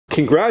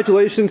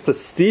Congratulations to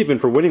Steven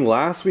for winning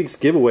last week's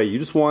giveaway. You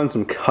just won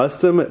some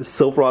custom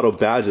Silverado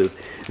badges.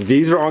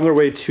 These are on their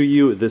way to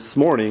you this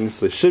morning,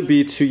 so they should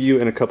be to you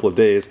in a couple of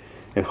days.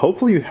 And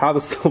hopefully you have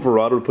a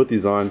Silverado to put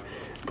these on.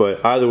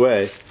 But either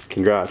way,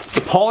 congrats.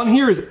 The pollen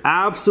here is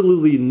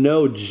absolutely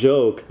no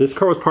joke. This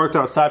car was parked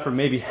outside for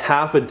maybe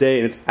half a day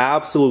and it's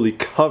absolutely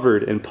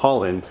covered in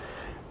pollen.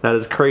 That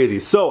is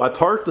crazy. So I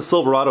parked the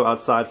Silverado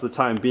outside for the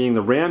time being.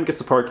 The Ram gets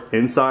to park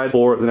inside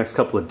for the next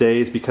couple of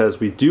days because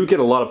we do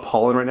get a lot of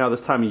pollen right now this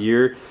time of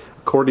year.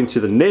 According to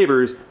the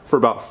neighbors, for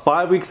about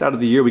 5 weeks out of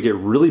the year, we get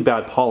really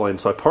bad pollen.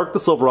 So I parked the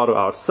Silverado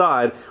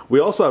outside. We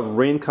also have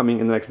rain coming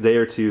in the next day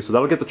or two, so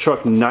that'll get the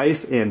truck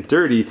nice and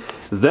dirty.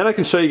 Then I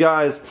can show you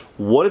guys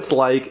what it's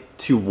like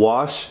to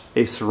wash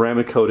a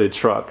ceramic coated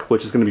truck,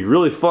 which is gonna be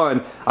really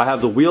fun. I have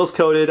the wheels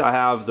coated, I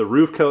have the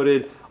roof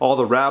coated, all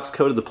the wraps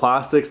coated, the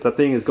plastics. That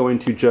thing is going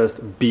to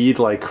just bead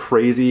like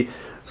crazy.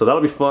 So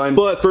that'll be fun.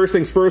 But first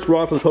things first, we're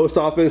off to the post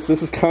office.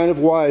 This is kind of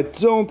why I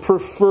don't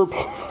prefer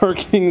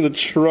parking the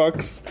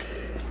trucks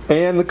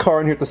and the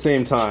car in here at the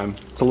same time.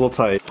 It's a little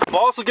tight. I'm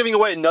also giving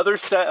away another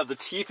set of the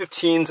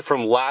T15s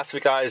from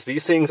LasFit, guys.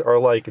 These things are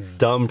like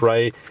dumb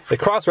bright. They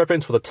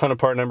cross-reference with a ton of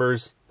part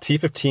numbers.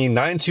 T15,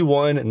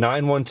 921,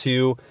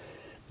 912,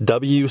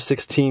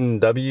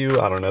 W16W,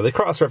 I don't know. They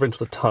cross-reference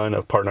with a ton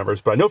of part numbers,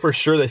 but I know for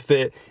sure they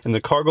fit in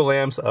the cargo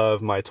lamps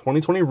of my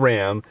 2020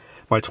 Ram,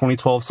 my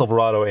 2012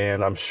 Silverado,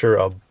 and I'm sure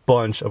a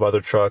bunch of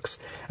other trucks,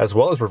 as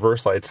well as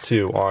reverse lights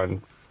too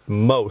on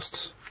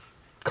most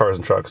cars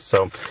and trucks.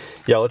 So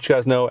yeah, I'll let you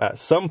guys know at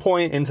some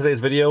point in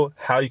today's video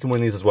how you can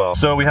win these as well.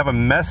 So we have a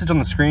message on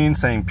the screen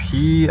saying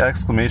P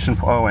exclamation,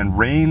 oh, and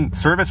rain,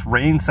 service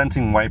rain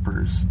sensing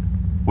wipers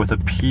with a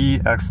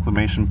P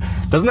exclamation.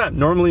 Doesn't that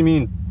normally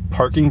mean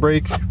parking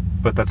brake?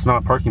 But that's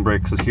not parking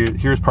brake, because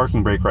here's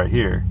parking brake right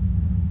here.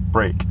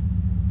 Brake.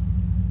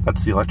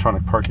 That's the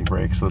electronic parking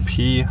brake. So the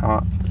P,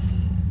 I'm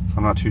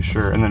not too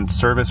sure. And then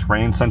service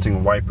rain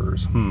sensing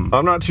wipers.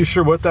 I'm not too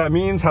sure what that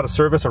means. How to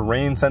service a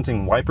rain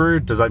sensing wiper.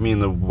 Does that mean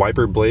the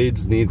wiper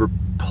blades need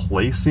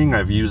replacing?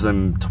 I've used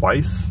them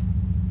twice.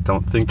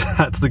 Don't think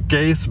that's the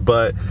case,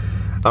 but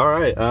all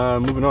right,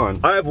 moving on.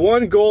 I have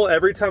one goal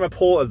every time I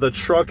pull the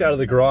truck out of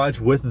the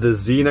garage with the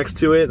Z next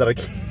to it that I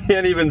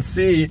can't even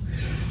see.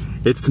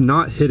 It's to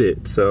not hit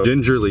it, so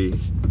gingerly.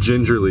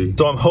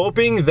 So I'm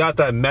hoping that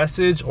that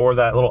message or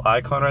that little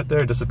icon right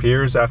there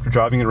disappears after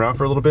driving it around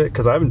for a little bit,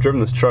 because I haven't driven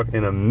this truck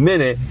in a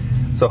minute.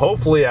 So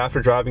hopefully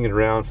after driving it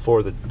around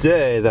for the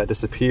day, that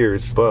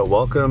disappears. But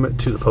welcome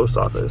to the post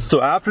office.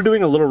 So after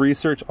doing a little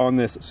research on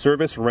this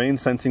service rain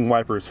sensing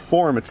wipers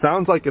form, it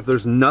sounds like if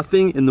there's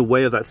nothing in the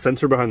way of that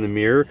sensor behind the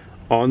mirror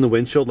on the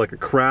windshield, like a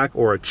crack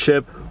or a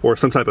chip or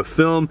some type of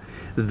film,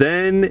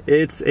 then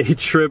it's a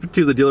trip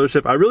to the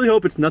dealership. I really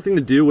hope it's nothing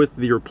to do with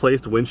the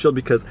replaced windshield,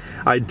 because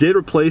I did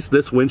replace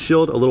this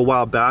windshield a little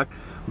while back,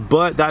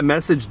 but that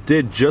message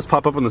did just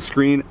pop up on the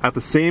screen at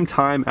the same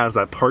time as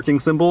that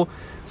parking symbol.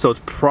 So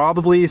it's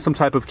probably some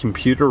type of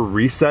computer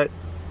reset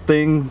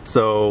thing,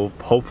 so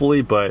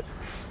hopefully, but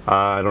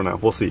I don't know,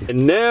 we'll see.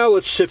 And now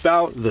let's ship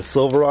out the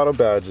Silverado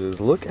badges.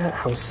 Look at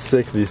how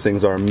sick these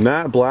things are.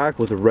 Matte black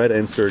with red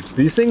inserts.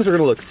 These things are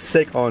gonna look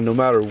sick on no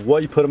matter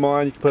what you put them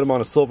on. You can put them on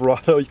a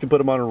Silverado, you can put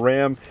them on a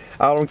Ram.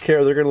 I don't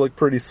care, they're gonna look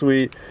pretty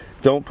sweet.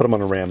 Don't put them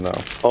on a Ram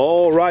though.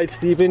 All right,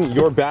 Steven,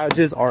 your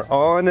badges are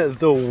on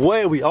the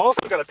way. We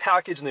also got a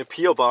package in the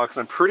P.O. box.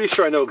 I'm pretty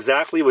sure I know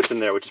exactly what's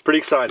in there, which is pretty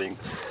exciting.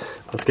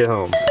 Let's get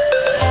home.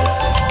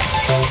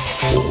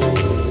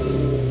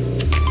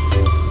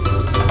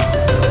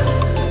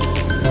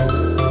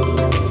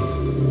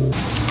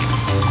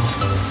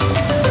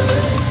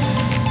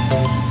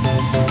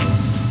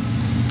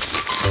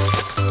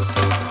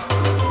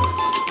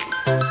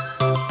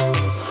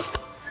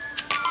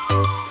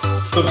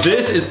 So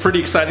this is pretty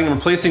exciting. I'm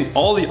replacing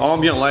all the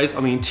ambient lights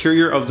on the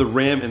interior of the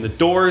Ram, in the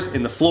doors,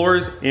 in the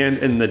floors, and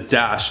in the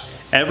dash.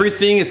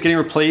 Everything is getting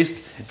replaced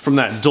from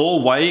that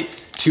dull white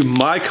to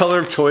my color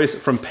of choice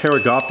from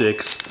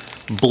Paragoptics,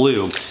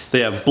 blue.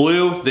 They have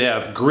blue, they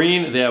have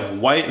green, they have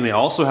white, and they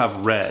also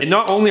have red. And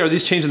not only are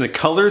these changing the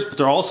colors, but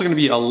they're also gonna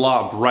be a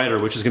lot brighter,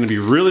 which is gonna be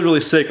really,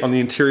 really sick on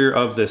the interior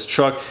of this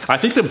truck. I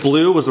think the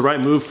blue was the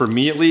right move for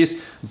me, at least.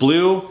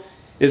 Blue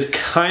is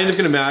kind of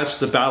gonna match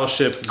the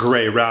Battleship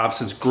gray wrap,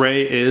 since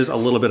gray is a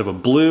little bit of a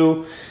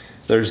blue.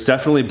 There's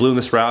definitely blue in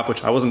this wrap,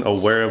 which I wasn't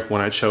aware of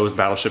when I chose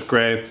Battleship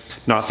gray,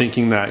 not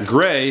thinking that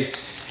gray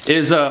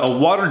is a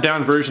watered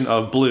down version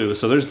of blue.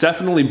 So there's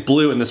definitely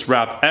blue in this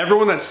wrap.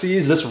 Everyone that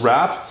sees this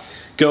wrap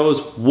goes,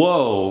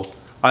 whoa,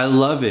 I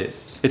love it.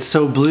 It's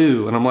so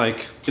blue. And I'm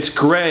like, it's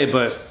gray,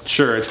 but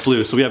sure, it's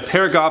blue. So we have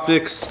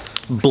Paragoptics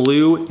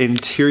blue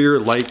interior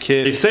light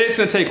kit. They say it's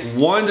gonna take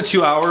 1 to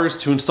 2 hours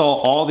to install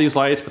all these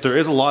lights, but there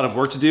is a lot of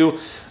work to do,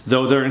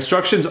 though their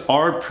instructions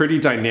are pretty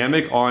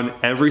dynamic on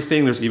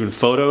everything. There's even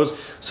photos,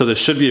 so this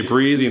should be a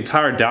breeze. The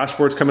entire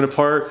dashboard's coming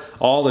apart,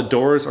 all the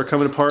doors are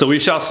coming apart, so we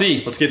shall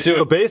see. Let's get to it.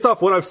 So based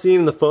off what I've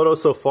seen in the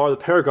photos so far, the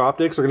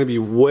Paragoptics are gonna be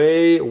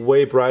way,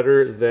 way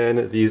brighter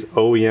than these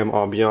OEM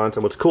ambiance.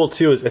 And what's cool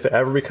too is if it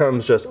ever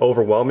becomes just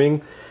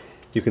overwhelming,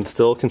 you can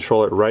still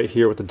control it right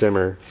here with the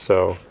dimmer.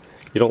 So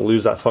you don't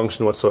lose that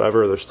function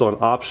whatsoever. There's still an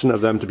option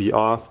of them to be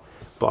off,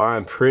 but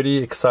I'm pretty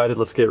excited.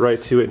 Let's get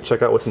right to it and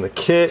check out what's in the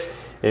kit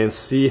and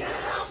see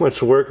how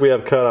much work we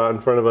have cut out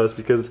in front of us,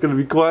 because it's gonna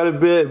be quite a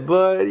bit,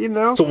 but you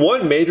know. So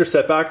one major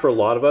setback for a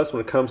lot of us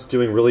when it comes to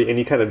doing really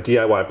any kind of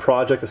DIY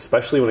project,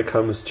 especially when it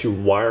comes to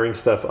wiring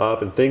stuff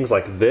up and things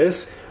like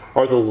this,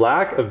 are the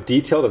lack of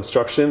detailed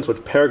instructions, which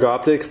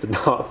Paragoptics did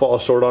not fall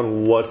short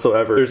on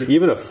whatsoever. There's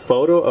even a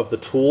photo of the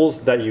tools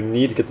that you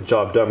need to get the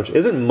job done, which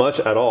isn't much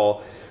at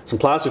all. Some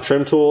plastic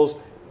trim tools,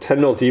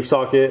 10mm deep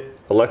socket,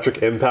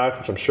 electric impact,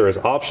 which I'm sure is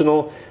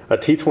optional, a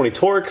T20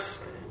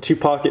 Torx,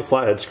 2-pocket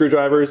flathead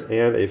screwdrivers,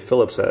 and a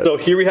Phillips head. So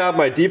here we have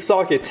my deep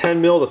socket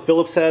 10mm, the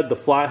Phillips head, the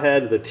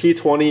flathead, the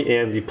T20,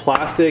 and the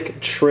plastic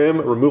trim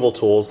removal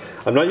tools.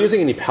 I'm not using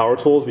any power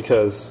tools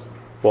because,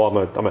 well,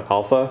 I'm an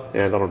alpha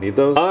and I don't need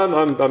those.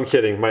 I'm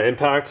kidding. My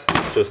impact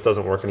just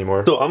doesn't work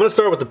anymore. So I'm gonna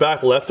start with the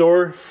back left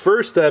door.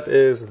 First step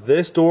is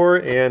this door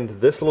and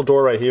this little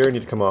door right here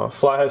need to come off.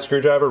 Flathead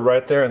screwdriver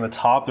right there in the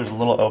top. There's a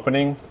little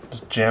opening.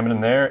 Just jam it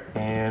in there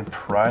and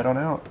pry it on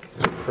out.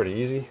 Pretty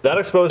easy. That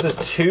exposes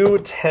 2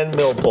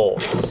 10mm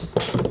bolts.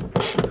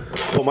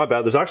 Oh, my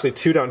bad. There's actually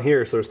 2 down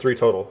here, so there's 3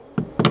 total.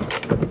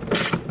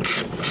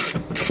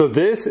 So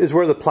this is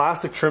where the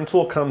plastic trim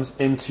tool comes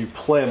into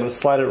play. I'm going to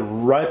slide it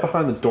right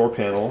behind the door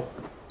panel.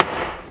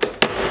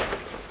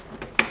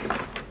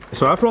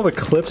 So after all the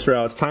clips are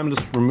out, it's time to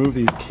just remove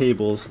these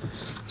cables,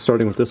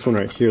 starting with this one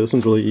right here. This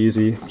one's really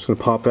easy. I'm just going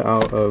to pop it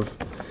out of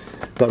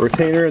that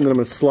retainer, and then I'm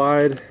going to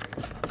slide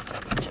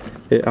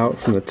it out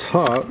from the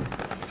top.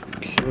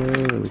 Okay,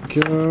 there we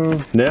go.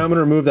 Now I'm going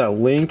to remove that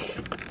link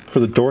for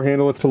the door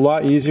handle. It's a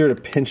lot easier to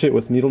pinch it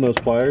with needle nose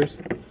pliers.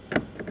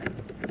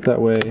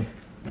 That way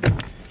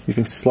you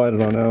can slide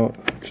it on out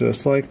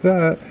just like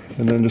that,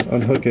 and then just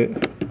unhook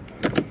it.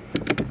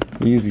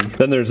 Easy.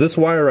 Then there's this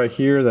wire right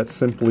here that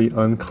simply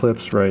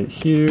unclips right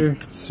here.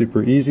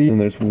 Super easy. And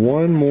there's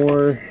one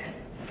more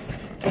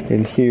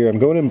in here. I'm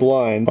going in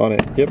blind on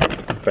it.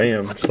 Yep.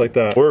 Bam. Just like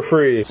that. We're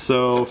free.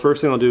 So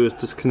first thing I'll do is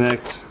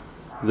disconnect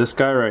this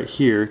guy right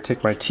here.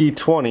 Take my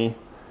T20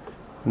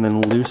 and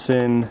then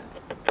loosen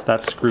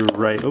that screw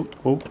right.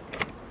 Oh.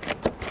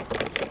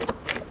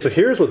 So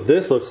here's what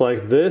this looks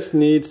like. This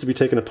needs to be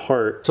taken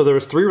apart. So there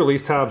was 3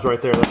 release tabs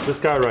right there. That's this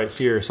guy right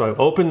here. So I've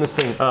opened this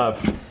thing up,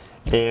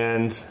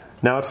 and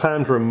now it's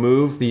time to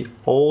remove the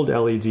old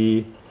LED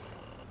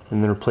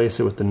and then replace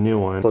it with the new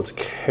one. Let's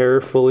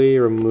carefully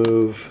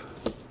remove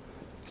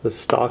the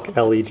stock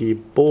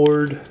LED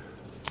board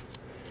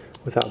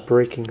without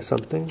breaking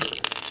something.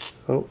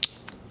 Oh.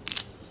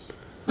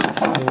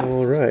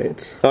 All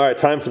right,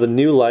 time for the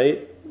new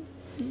light.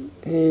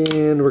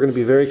 And we're going to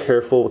be very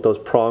careful with those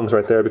prongs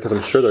right there because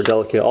I'm sure they're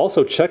delicate.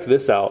 Also, check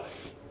this out.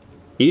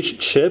 Each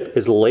chip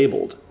is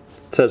labeled.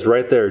 It says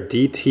right there,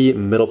 DT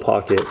middle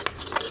pocket.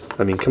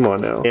 I mean, come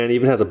on now. And it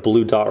even has a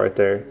blue dot right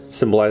there,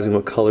 symbolizing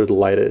what color the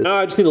light is. Now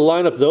I just need to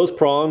line up those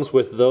prongs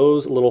with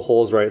those little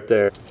holes right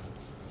there.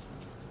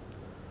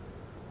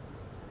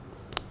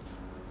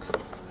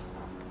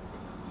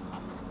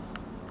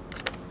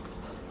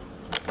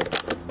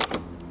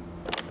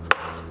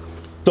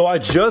 So I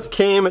just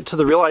came to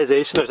the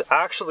realization there's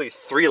actually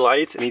 3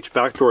 lights in each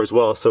back door as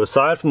well. So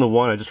aside from the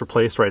one I just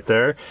replaced right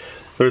there,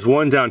 there's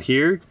one down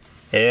here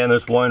and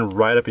there's one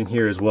right up in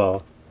here as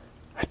well.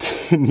 I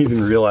didn't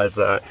even realize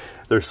that.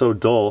 They're so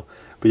dull.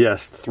 But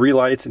yes, 3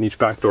 lights in each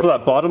back door. For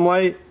that bottom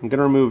light, I'm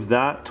gonna remove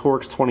that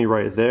Torx 20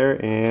 right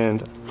there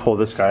and pull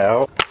this guy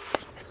out.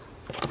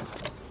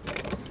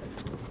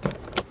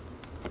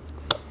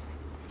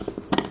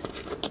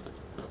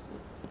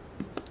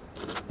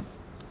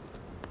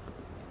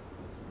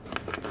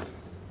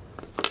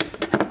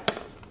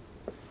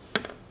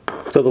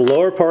 So the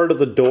lower part of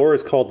the door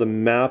is called the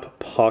map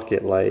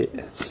pocket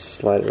light.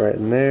 Slide it right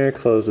in there,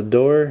 close the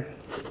door,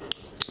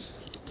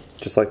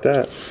 just like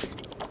that.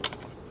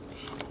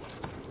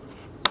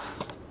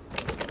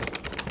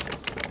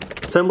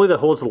 Assembly that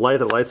holds the light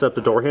that lights up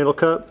the door handle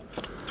cup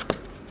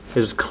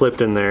is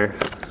clipped in there,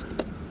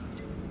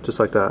 just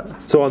like that.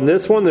 So on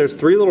this one, there's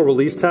 3 little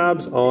release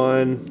tabs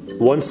on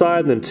one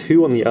side and then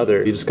 2 on the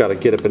other. You just gotta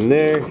get up in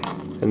there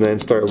and then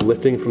start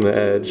lifting from the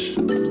edge.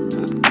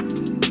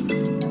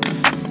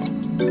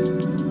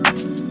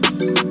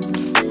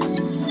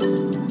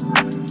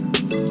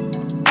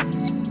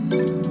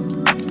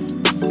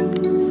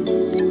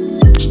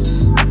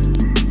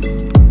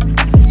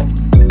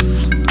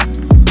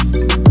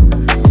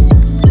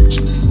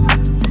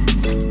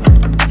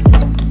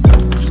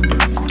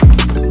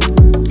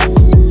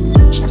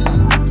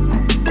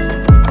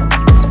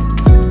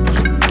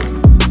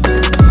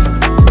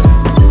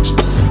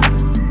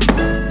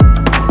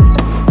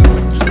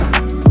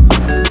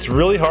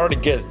 Really hard to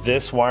get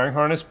this wiring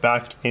harness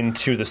back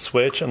into the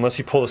switch unless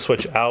you pull the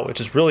switch out, which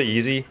is really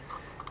easy.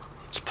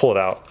 Just pull it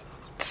out.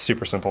 It's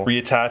super simple.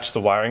 Reattach the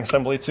wiring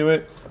assembly to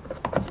it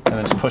and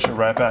then just push it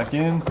right back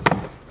in.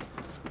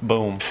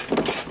 Boom.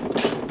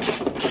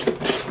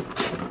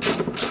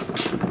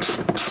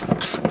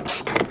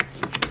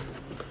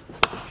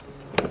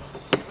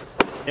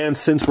 And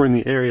since we're in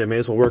the area, I may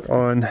as well work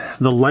on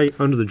the light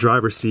under the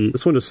driver's seat.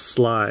 This one just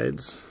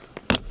slides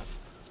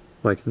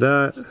like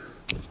that.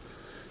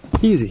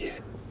 Easy.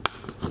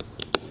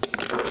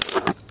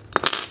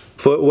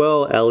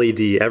 Footwell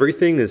LED.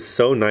 Everything is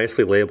so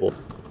nicely labeled.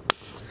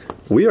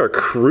 We are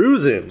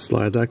cruising.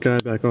 Slide that guy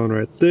back on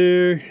right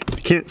there.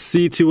 You can't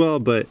see too well,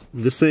 but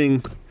this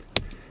thing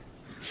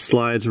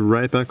slides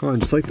right back on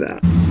just like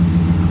that.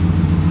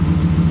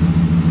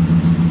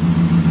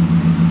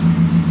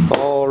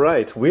 All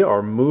right, we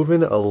are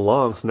moving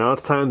along. So now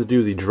it's time to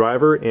do the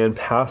driver and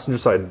passenger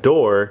side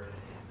door,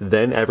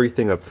 then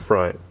everything up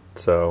front.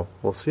 So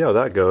we'll see how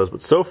that goes.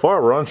 But so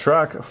far we're on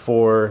track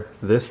for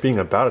this being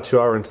about a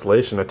 2-hour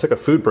installation. I took a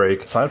food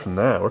break. Aside from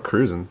that, we're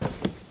cruising.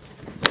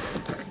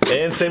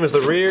 And same as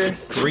the rear,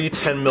 3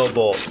 10mm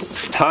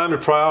bolts. Time to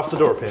pry off the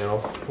door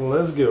panel.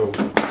 Let's go.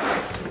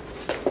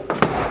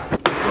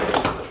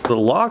 The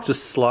lock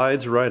just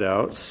slides right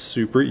out,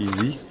 super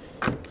easy.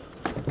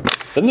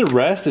 Then the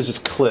rest is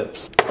just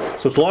clips.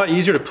 So it's a lot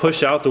easier to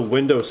push out the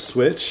window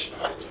switch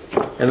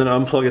and then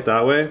unplug it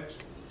that way.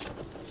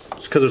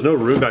 Just because there's no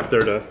room back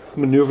there to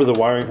maneuver the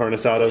wiring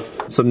harness out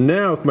of. So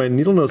now with my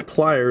needle nose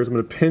pliers, I'm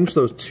going to pinch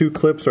those 2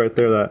 clips right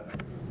there that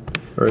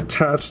are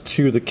attached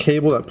to the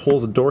cable that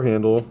pulls the door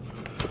handle.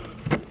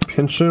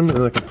 Pinch them and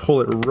then I can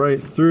pull it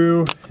right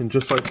through, and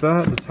just like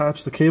that,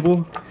 attach the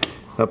cable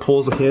that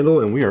pulls the handle,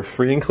 and we are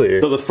free and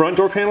clear. So the front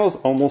door panel is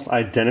almost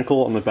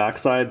identical on the back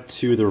side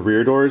to the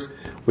rear doors.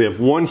 We have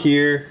one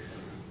here,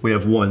 we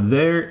have one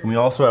there, and we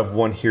also have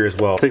one here as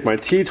well. Take my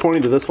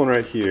T20 to this one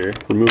right here,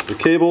 remove the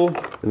cable,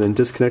 and then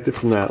disconnect it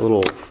from that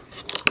little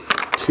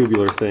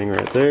tubular thing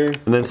right there.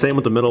 And then same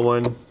with the middle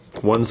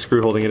one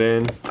screw holding it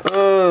in.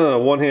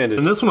 One-handed.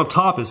 And this one up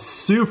top is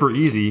super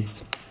easy.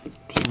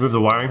 Just remove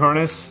the wiring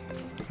harness,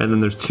 and then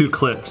there's 2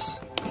 clips.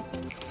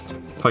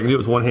 If I can do it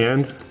with one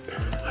hand,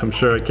 I'm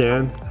sure I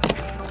can.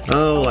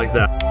 Oh, like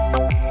that.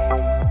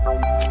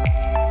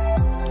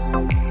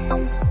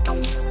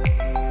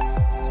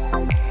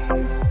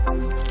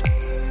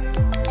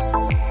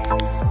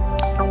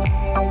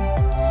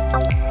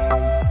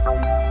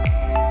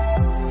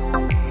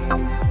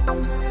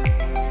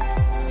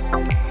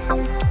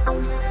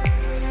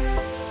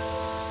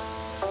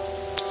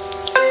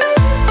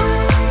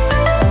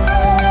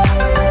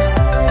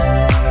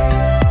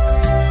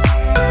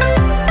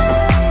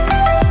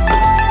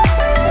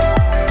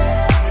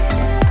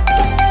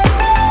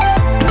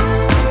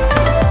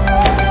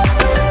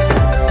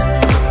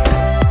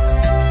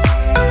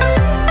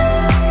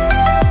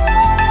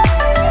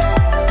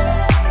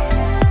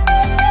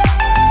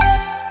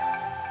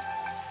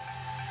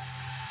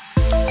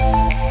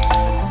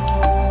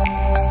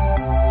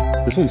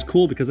 This one's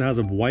cool because it has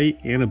a white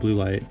and a blue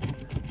light.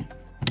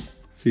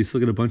 So you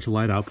still get a bunch of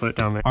light output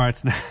down there. All right,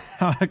 so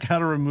now I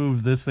gotta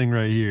remove this thing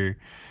right here.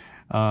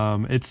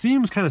 It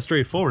seems kind of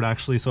straightforward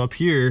actually. So up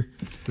here,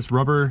 this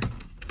rubber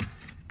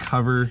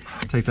cover,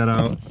 take that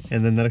out,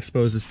 and then that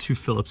exposes 2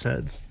 Phillips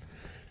heads.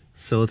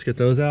 So let's get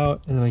those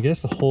out, and then I guess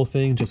the whole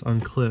thing just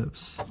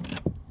unclips.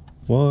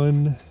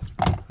 One,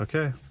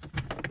 okay.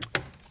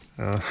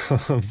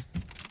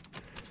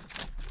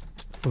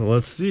 Well,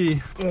 let's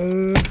see.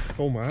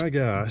 Oh my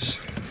gosh.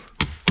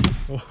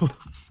 Oh.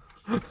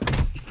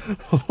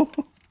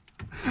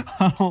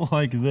 I don't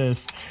like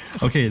this.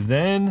 Okay,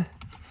 then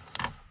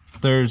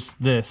there's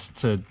this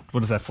to,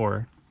 what is that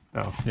for?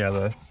 Oh, yeah,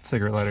 the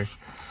cigarette lighter.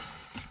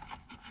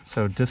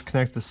 So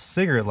disconnect the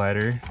cigarette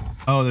lighter.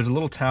 Oh, there's a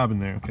little tab in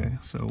there. Okay,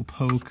 so we'll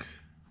poke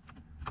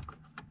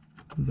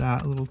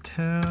that little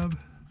tab.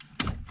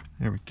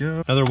 There we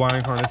go. Another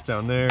wiring harness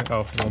down there.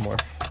 Oh, one more.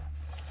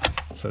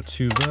 So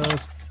 2 of those.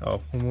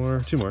 Oh, one more,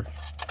 2 more.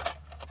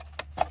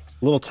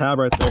 Little tab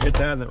right there, hit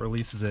that and that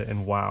releases it,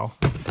 and wow.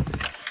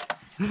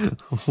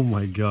 Oh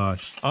my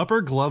gosh.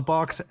 Upper glove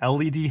box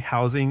LED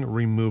housing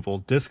removal.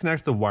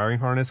 Disconnect the wiring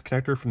harness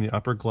connector from the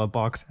upper glove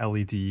box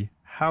LED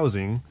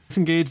housing.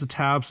 Disengage the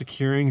tab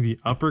securing the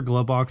upper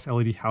glove box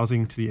LED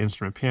housing to the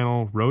instrument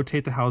panel.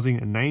 Rotate the housing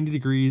at 90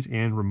 degrees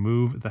and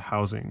remove the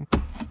housing.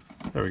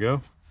 There we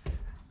go.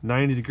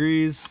 90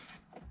 degrees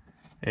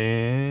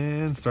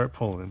and start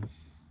pulling.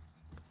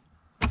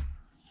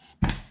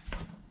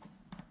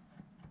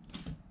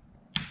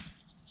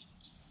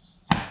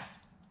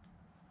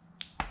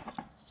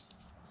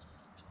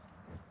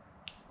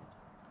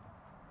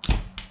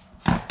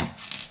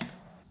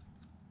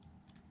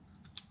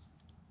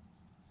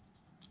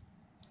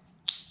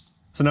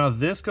 So now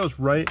this goes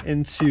right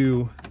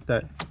into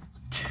that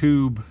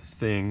tube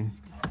thing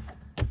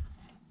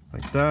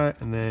like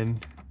that, and then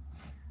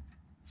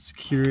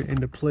secure it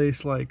into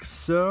place like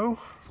so,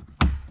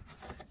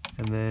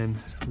 and then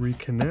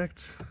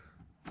reconnect.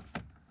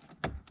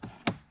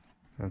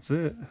 That's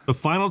it. The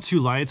final 2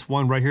 lights,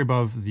 one right here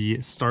above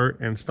the start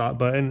and stop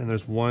button, and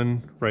there's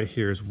one right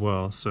here as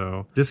well.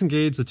 So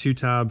disengage the 2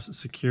 tabs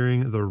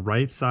securing the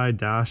right side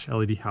dash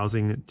LED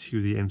housing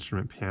to the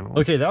instrument panel.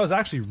 Okay, that was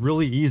actually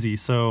really easy.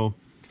 So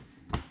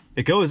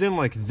it goes in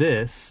like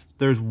this.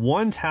 There's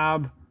one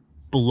tab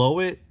below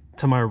it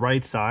to my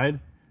right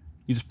side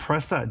you just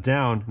press that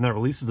down and that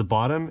releases the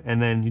bottom,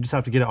 and then you just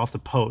have to get it off the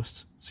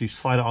post. So you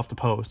slide it off the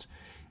post.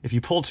 If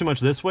you pull too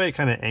much this way, it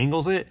kind of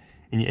angles it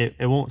and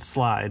it won't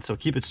slide. So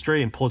keep it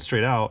straight and pull it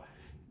straight out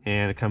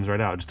and it comes right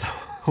out. Just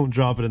don't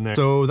drop it in there.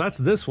 So that's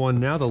this one.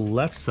 Now the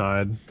left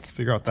side, let's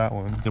figure out that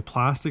one. The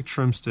plastic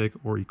trim stick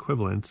or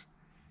equivalent,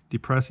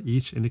 depress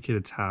each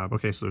indicated tab.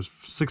 Okay, so there's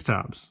 6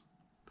 tabs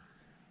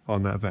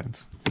on that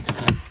vent.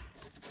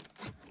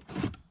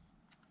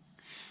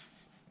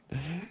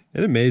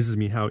 It amazes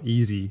me how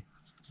easy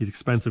these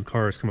expensive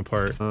cars come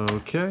apart.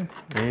 Okay,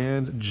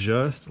 and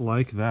just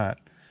like that.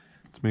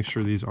 Let's make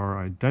sure these are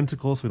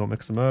identical so we don't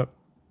mix them up.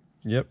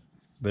 Yep,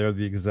 they are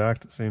the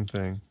exact same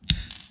thing.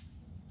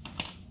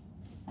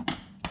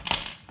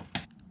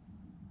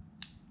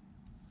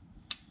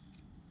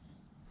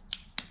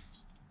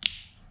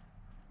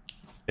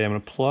 Okay, I'm gonna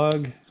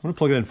plug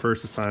it in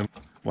first this time.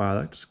 Wow,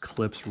 that just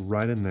clips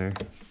right in there.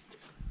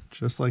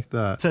 Just like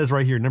that. It says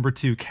right here, number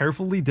 2,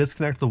 carefully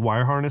disconnect the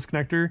wire harness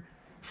connector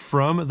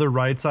from the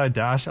right side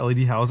dash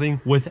LED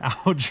housing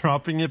without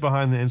dropping it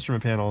behind the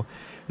instrument panel.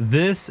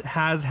 This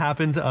has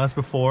happened to us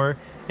before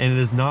and it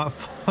is not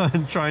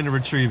fun trying to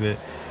retrieve it.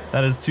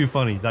 That is too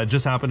funny. That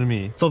just happened to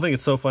me. Still think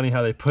it's so funny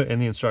how they put in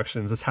the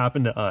instructions. This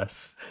happened to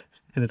us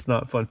and it's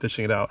not fun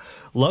fishing it out.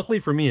 Luckily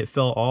for me, it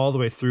fell all the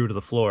way through to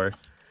the floor,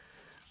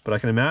 but I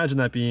can imagine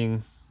that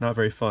being not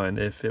very fun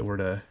if it were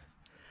to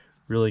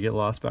really get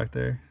lost back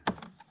there.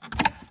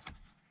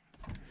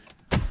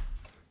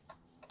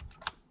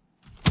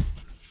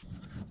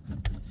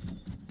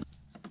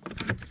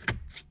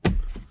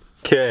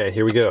 Okay,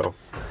 here we go.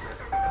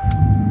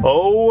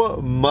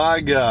 Oh my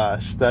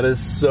gosh, that is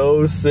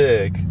so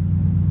sick.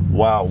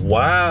 Wow,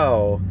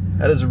 wow.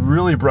 That is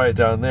really bright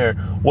down there.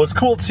 What's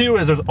cool too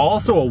is there's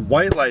also a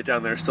white light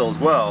down there still as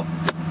well.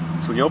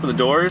 So when you open the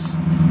doors,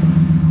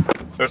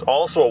 there's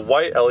also a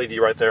white LED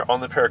right there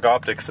on the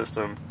paragoptic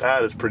system.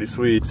 That is pretty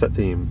sweet. Set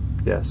theme,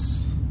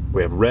 yes.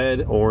 We have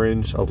red,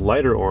 orange, a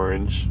lighter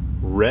orange,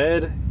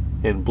 red,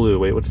 and blue.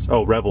 Wait, what's,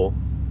 oh, Rebel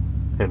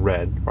and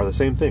red are the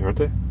same thing, aren't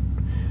they?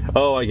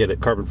 Oh, I get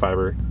it, carbon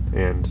fiber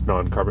and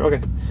non-carbon.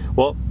 Okay,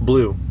 well,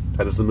 blue,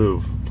 that is the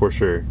move for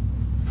sure.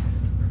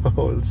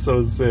 Oh, it's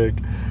so sick.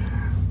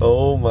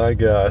 Oh my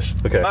gosh.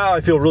 Okay, wow,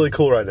 I feel really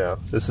cool right now.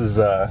 This is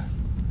a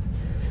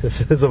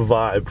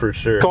vibe for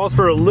sure. Calls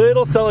for a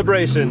little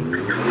celebration.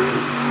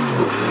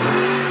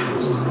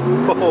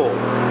 Oh,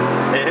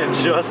 and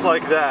just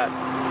like that,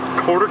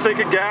 quarter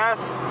tank of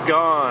gas,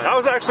 gone. That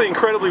was actually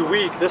incredibly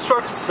weak. This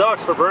truck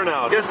sucks for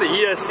burnout. I guess the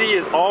ESC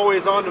is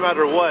always on no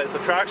matter what, so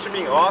traction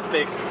being off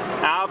makes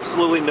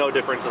absolutely no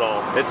difference at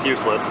all. It's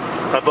useless.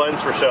 That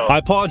button's for show. I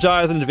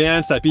apologize in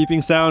advance. That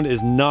beeping sound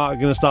is not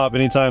gonna stop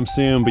anytime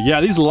soon, but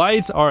yeah, these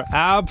lights are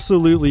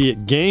absolutely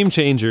game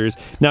changers.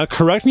 Now,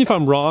 correct me if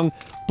I'm wrong,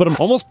 but I'm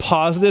almost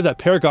positive that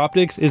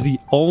Paragoptics is the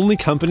only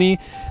company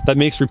that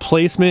makes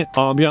replacement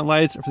ambient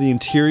lights for the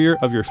interior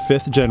of your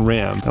 5th gen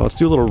Ram. Now let's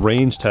do a little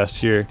range test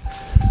here.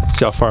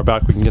 See how far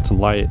back we can get some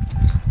light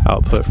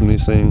output from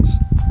these things.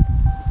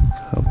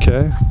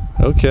 Okay,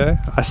 okay,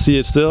 I see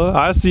it still.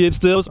 I see it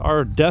still. Those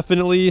are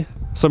definitely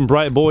some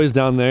bright boys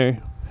down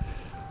there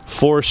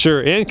for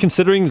sure. And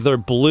considering they're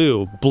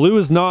blue, blue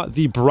is not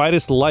the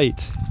brightest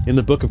light in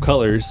the book of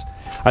colors.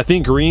 I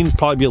think green would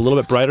probably be a little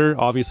bit brighter.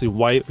 Obviously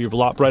white would be a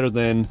lot brighter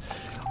than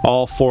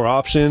all 4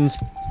 options.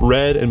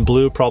 Red and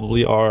blue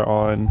probably are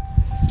on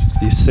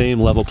the same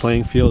level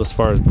playing field as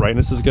far as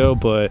brightnesses go,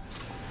 but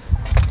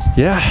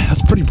yeah,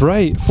 that's pretty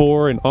bright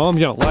for an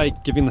ambient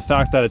light, given the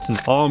fact that it's an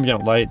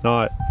ambient light,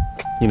 not,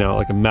 you know,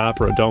 like a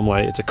map or a dome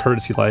light. It's a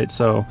courtesy light,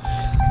 so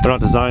they're not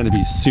designed to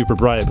be super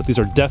bright, but these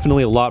are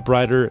definitely a lot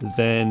brighter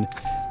than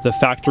the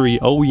factory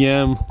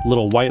OEM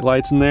little white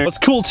lights in there. What's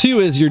cool too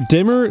is your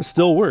dimmer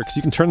still works.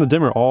 You can turn the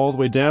dimmer all the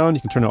way down,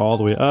 you can turn it all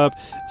the way up.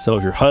 So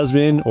if your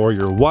husband or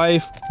your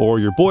wife or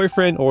your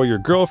boyfriend or your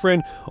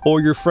girlfriend or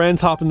your friends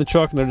hop in the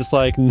truck and they're just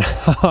like,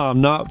 nah,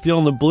 I'm not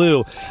feeling the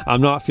blue, I'm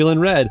not feeling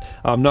red,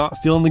 I'm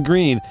not feeling the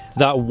green,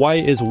 that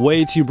white is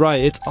way too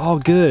bright, it's all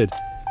good.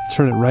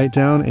 Turn it right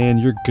down and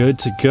you're good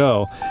to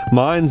go.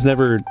 Mine's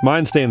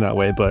staying that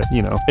way, but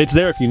you know, it's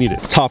there if you need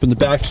it. Hop in the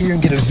back here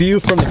and get a view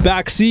from the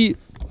back seat.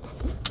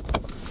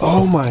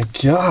 Oh my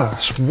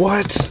gosh,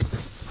 what?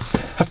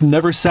 I've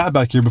never sat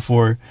back here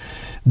before.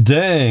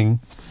 Dang,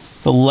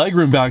 the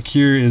legroom back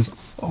here is,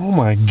 oh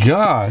my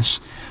gosh.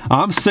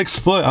 I'm 6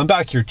 foot, I'm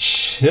back here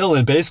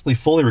chilling, basically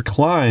fully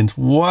reclined.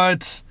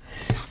 What?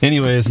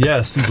 Anyways,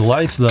 yes, these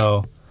lights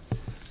though.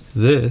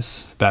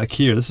 This back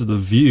here, this is the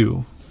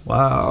view.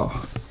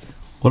 Wow,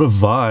 what a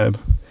vibe.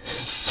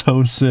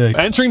 So sick.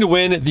 Entering to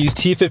win these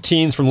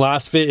T15s from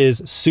LasFit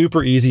is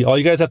super easy. All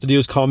you guys have to do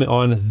is comment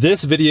on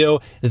this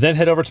video, then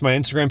head over to my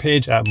Instagram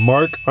page at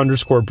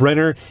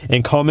mark_Brenner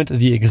and comment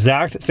the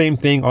exact same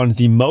thing on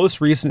the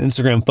most recent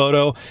Instagram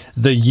photo,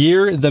 the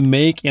year, the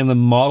make, and the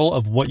model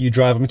of what you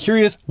drive. I'm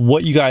curious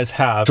what you guys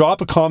have.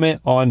 Drop a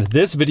comment on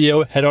this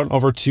video, head on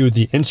over to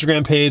the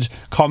Instagram page,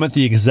 comment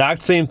the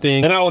exact same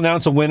thing. Then I will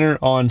announce a winner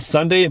on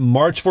Sunday,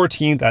 March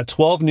 14th at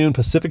 12 noon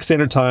Pacific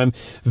Standard Time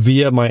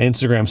via my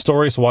Instagram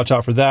story. So watch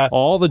out for that.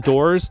 All the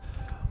doors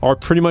are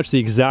pretty much the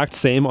exact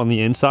same on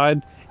the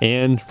inside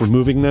and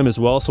removing them as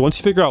well. So once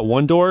you figure out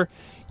one door,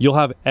 you'll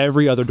have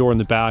every other door in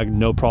the bag,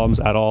 no problems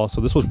at all.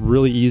 So this was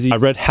really easy. I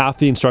read half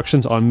the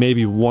instructions on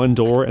maybe one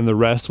door and the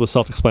rest was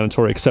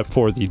self-explanatory except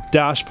for the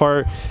dash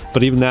part,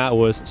 but even that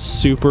was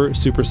super,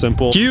 super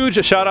simple.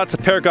 Huge shout out to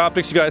Paragon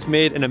Optics. You guys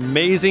made an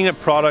amazing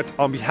product.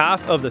 On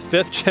behalf of the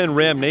 5th Gen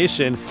Ram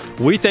Nation,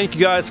 we thank you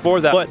guys for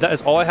that. But that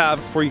is all I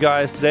have for you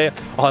guys today.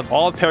 I'll have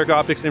all of Paragon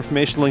Optics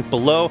information linked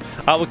below.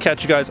 I will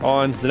catch you guys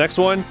on the next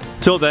one.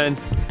 Till then,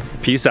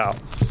 peace out.